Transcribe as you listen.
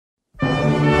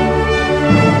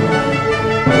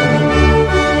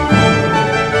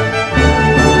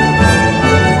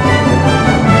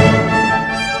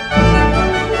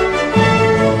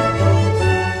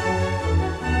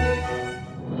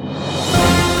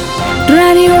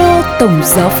Tổng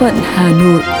Giáo phận Hà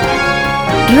Nội.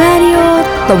 Radio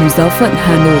Tổng Giáo phận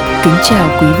Hà Nội kính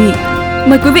chào quý vị.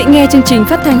 Mời quý vị nghe chương trình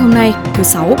phát thanh hôm nay, thứ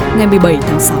Sáu, ngày 17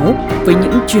 tháng 6 với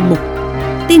những chuyên mục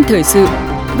tin thời sự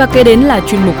và kế đến là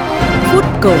chuyên mục phút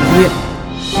cầu nguyện.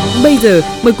 Bây giờ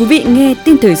mời quý vị nghe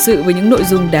tin thời sự với những nội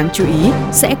dung đáng chú ý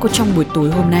sẽ có trong buổi tối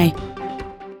hôm nay.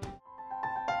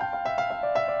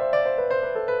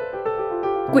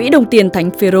 Quỹ đồng tiền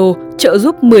Thánh Phêrô trợ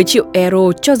giúp 10 triệu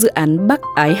euro cho dự án Bác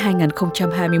Ái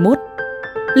 2021.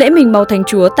 Lễ Mình Máu Thánh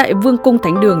Chúa tại Vương cung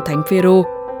Thánh đường Thánh Phêrô.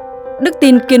 Đức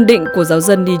tin kiên định của giáo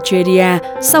dân Nigeria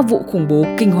sau vụ khủng bố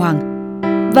kinh hoàng.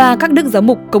 Và các đức giám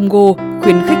mục Congo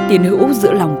khuyến khích tín hữu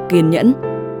giữ lòng kiên nhẫn.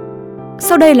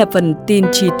 Sau đây là phần tin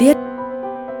chi tiết.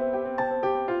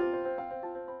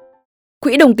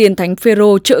 Quỹ đồng tiền Thánh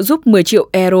Phêrô trợ giúp 10 triệu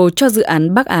euro cho dự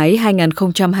án Bác Ái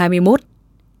 2021.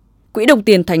 Quỹ đồng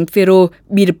tiền Thánh Phêrô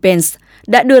Bidepens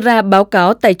đã đưa ra báo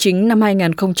cáo tài chính năm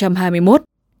 2021.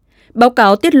 Báo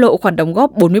cáo tiết lộ khoản đóng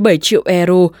góp 47 triệu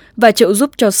euro và trợ giúp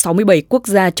cho 67 quốc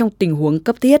gia trong tình huống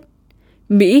cấp thiết.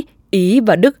 Mỹ, Ý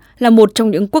và Đức là một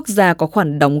trong những quốc gia có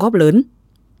khoản đóng góp lớn.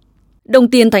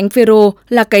 Đồng tiền Thánh Phêrô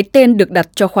là cái tên được đặt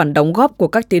cho khoản đóng góp của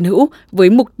các tín hữu với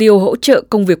mục tiêu hỗ trợ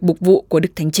công việc mục vụ của Đức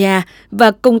Thánh Cha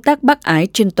và công tác bác ái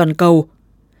trên toàn cầu.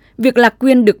 Việc lạc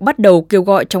quyên được bắt đầu kêu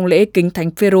gọi trong lễ kính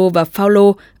Thánh Phêrô và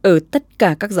Phaolô ở tất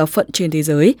cả các giáo phận trên thế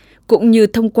giới, cũng như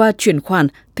thông qua chuyển khoản,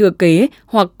 thừa kế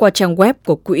hoặc qua trang web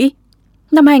của quỹ.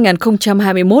 Năm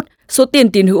 2021, số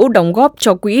tiền tín hữu đóng góp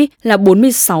cho quỹ là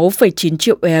 46,9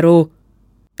 triệu euro.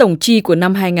 Tổng chi của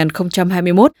năm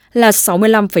 2021 là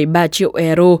 65,3 triệu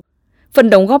euro. Phần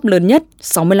đóng góp lớn nhất,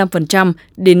 65%,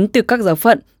 đến từ các giáo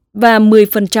phận và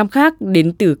 10% khác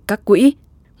đến từ các quỹ.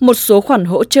 Một số khoản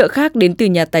hỗ trợ khác đến từ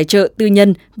nhà tài trợ tư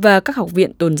nhân và các học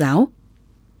viện tôn giáo.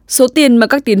 Số tiền mà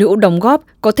các tín hữu đóng góp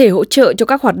có thể hỗ trợ cho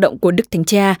các hoạt động của Đức Thánh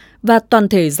Cha và toàn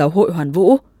thể giáo hội hoàn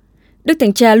vũ. Đức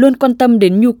Thánh Cha luôn quan tâm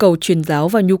đến nhu cầu truyền giáo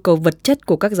và nhu cầu vật chất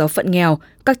của các giáo phận nghèo,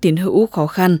 các tín hữu khó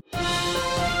khăn.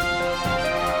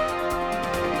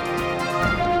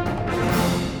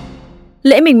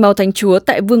 Lễ Mình Máu Thánh Chúa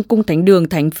tại Vương cung Thánh đường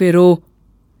Thánh Phêrô.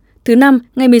 Thứ Năm,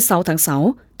 ngày 16 tháng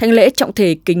 6, thánh lễ trọng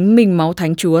thể kính Mình Máu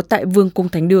Thánh Chúa tại Vương cung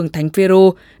Thánh đường Thánh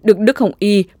Phêrô được Đức Hồng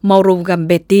Y Mauro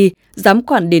Gambetti, giám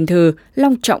quản đền thờ,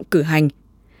 long trọng cử hành.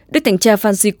 Đức Thánh Cha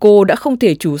Francisco đã không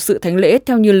thể chủ sự thánh lễ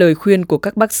theo như lời khuyên của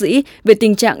các bác sĩ về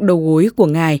tình trạng đầu gối của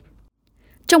Ngài.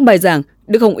 Trong bài giảng,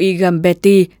 Đức Hồng Y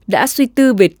Gambetti đã suy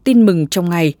tư về tin mừng trong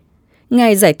ngày.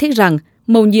 Ngài giải thích rằng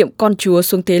mầu nhiệm con Chúa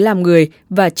xuống thế làm người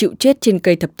và chịu chết trên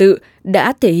cây thập tự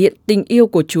đã thể hiện tình yêu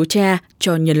của Chúa Cha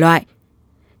cho nhân loại.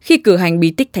 Khi cử hành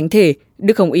bí tích thánh thể,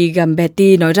 Đức Hồng Y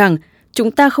Gambetti nói rằng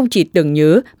chúng ta không chỉ tưởng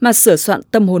nhớ mà sửa soạn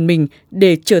tâm hồn mình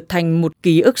để trở thành một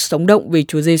ký ức sống động về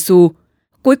Chúa Giêsu.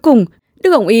 Cuối cùng,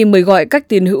 Đức Hồng Y mời gọi các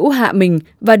tín hữu hạ mình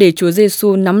và để Chúa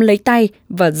Giêsu nắm lấy tay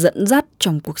và dẫn dắt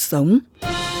trong cuộc sống.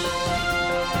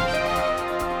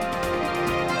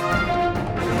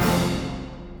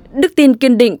 Đức tin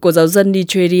kiên định của giáo dân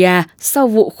Nigeria sau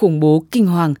vụ khủng bố kinh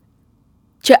hoàng.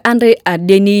 Cha Andre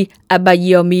Adeni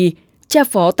Abayomi, cha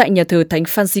phó tại nhà thờ Thánh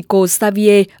Francisco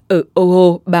Xavier ở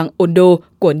Owo, bang Ondo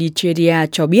của Nigeria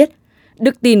cho biết,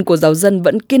 đức tin của giáo dân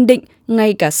vẫn kiên định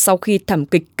ngay cả sau khi thảm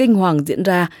kịch kinh hoàng diễn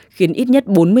ra khiến ít nhất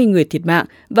 40 người thiệt mạng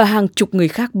và hàng chục người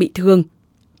khác bị thương.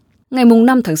 Ngày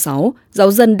 5 tháng 6,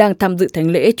 giáo dân đang tham dự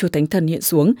thánh lễ Chúa Thánh Thần hiện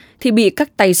xuống thì bị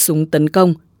các tay súng tấn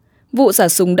công. Vụ xả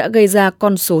súng đã gây ra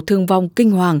con số thương vong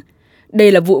kinh hoàng.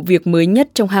 Đây là vụ việc mới nhất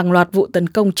trong hàng loạt vụ tấn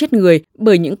công chết người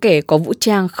bởi những kẻ có vũ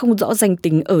trang không rõ danh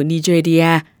tính ở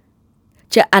Nigeria.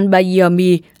 Cha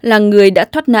Anbayomi là người đã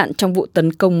thoát nạn trong vụ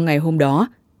tấn công ngày hôm đó.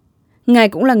 Ngài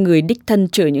cũng là người đích thân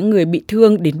chở những người bị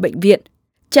thương đến bệnh viện.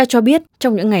 Cha cho biết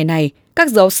trong những ngày này, các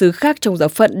giáo xứ khác trong giáo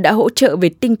phận đã hỗ trợ về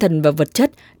tinh thần và vật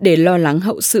chất để lo lắng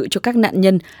hậu sự cho các nạn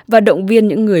nhân và động viên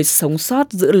những người sống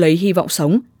sót giữ lấy hy vọng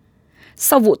sống.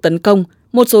 Sau vụ tấn công,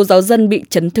 một số giáo dân bị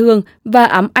chấn thương và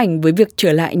ám ảnh với việc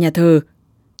trở lại nhà thờ.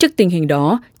 Trước tình hình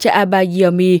đó, cha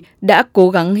Abayomi đã cố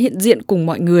gắng hiện diện cùng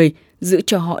mọi người, giữ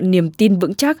cho họ niềm tin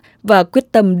vững chắc và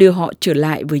quyết tâm đưa họ trở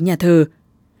lại với nhà thờ.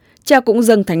 Cha cũng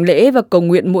dâng thánh lễ và cầu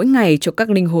nguyện mỗi ngày cho các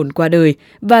linh hồn qua đời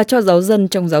và cho giáo dân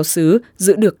trong giáo xứ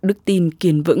giữ được đức tin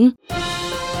kiên vững.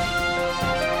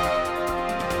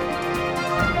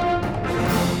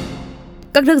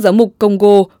 Các đức giám mục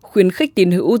Congo khuyến khích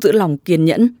tín hữu giữ lòng kiên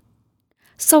nhẫn.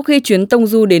 Sau khi chuyến tông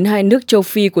du đến hai nước châu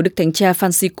Phi của Đức Thánh Cha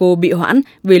Francisco bị hoãn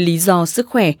vì lý do sức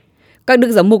khỏe, các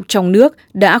đức giám mục trong nước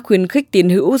đã khuyến khích tín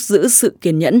hữu giữ sự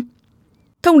kiên nhẫn.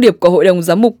 Thông điệp của Hội đồng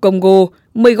Giám mục Congo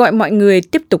mời gọi mọi người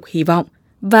tiếp tục hy vọng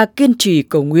và kiên trì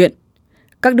cầu nguyện.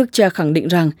 Các đức cha khẳng định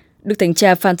rằng Đức Thánh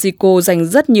Cha Francisco dành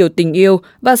rất nhiều tình yêu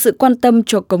và sự quan tâm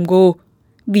cho Congo.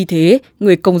 Vì thế,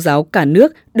 người Công giáo cả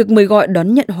nước được mời gọi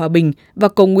đón nhận hòa bình và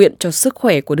cầu nguyện cho sức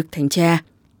khỏe của Đức Thánh Cha.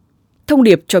 Thông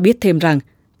điệp cho biết thêm rằng,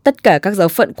 tất cả các giáo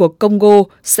phận của Congo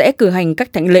sẽ cử hành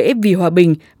các thánh lễ vì hòa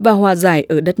bình và hòa giải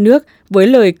ở đất nước với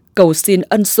lời cầu xin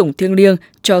ân sủng thiêng liêng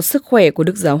cho sức khỏe của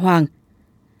Đức Giáo Hoàng.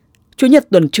 Chủ nhật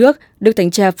tuần trước, Đức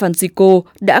Thánh Cha Francisco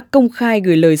đã công khai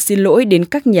gửi lời xin lỗi đến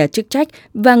các nhà chức trách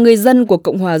và người dân của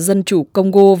Cộng hòa Dân chủ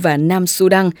Congo và Nam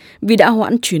Sudan vì đã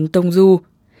hoãn chuyến tông du.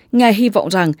 Ngài hy vọng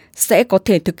rằng sẽ có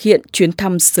thể thực hiện chuyến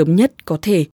thăm sớm nhất có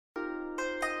thể.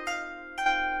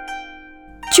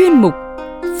 Chuyên mục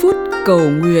Phút Cầu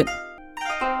Nguyện.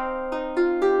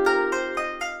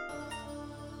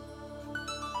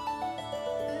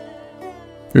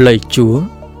 Lạy Chúa,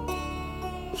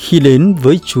 khi đến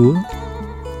với Chúa,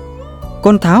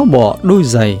 con tháo bỏ đôi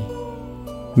giày,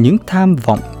 những tham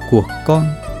vọng của con.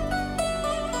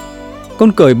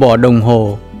 Con cởi bỏ đồng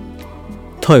hồ,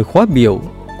 thời khóa biểu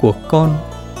của con.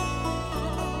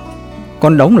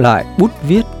 Con đóng lại bút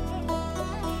viết,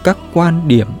 các quan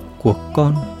điểm của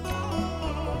con.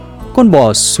 Con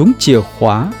bỏ xuống chìa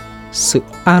khóa, sự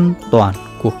an toàn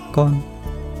của con,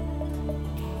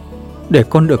 để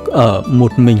con được ở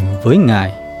một mình với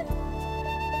Ngài.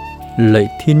 Lạy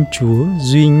Thiên Chúa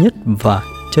duy nhất và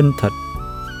chân thật,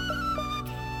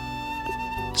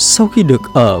 sau khi được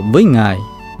ở với Ngài,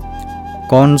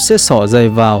 con sẽ xỏ giày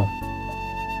vào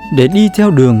để đi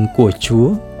theo đường của Chúa.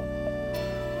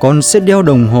 Con sẽ đeo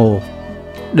đồng hồ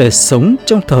để sống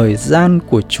trong thời gian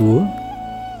của Chúa.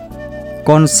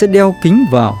 Con sẽ đeo kính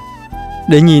vào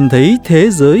để nhìn thấy thế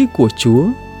giới của Chúa.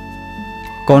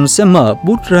 Con sẽ mở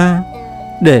bút ra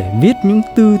để viết những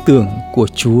tư tưởng của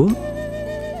Chúa.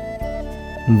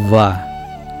 Và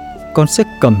con sẽ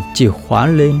cầm chìa khóa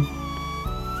lên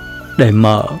để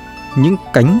mở những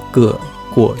cánh cửa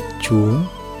của Chúa.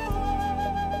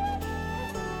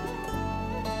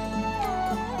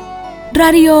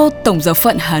 Radio Tổng giáo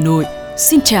phận Hà Nội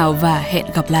xin chào và hẹn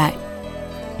gặp lại.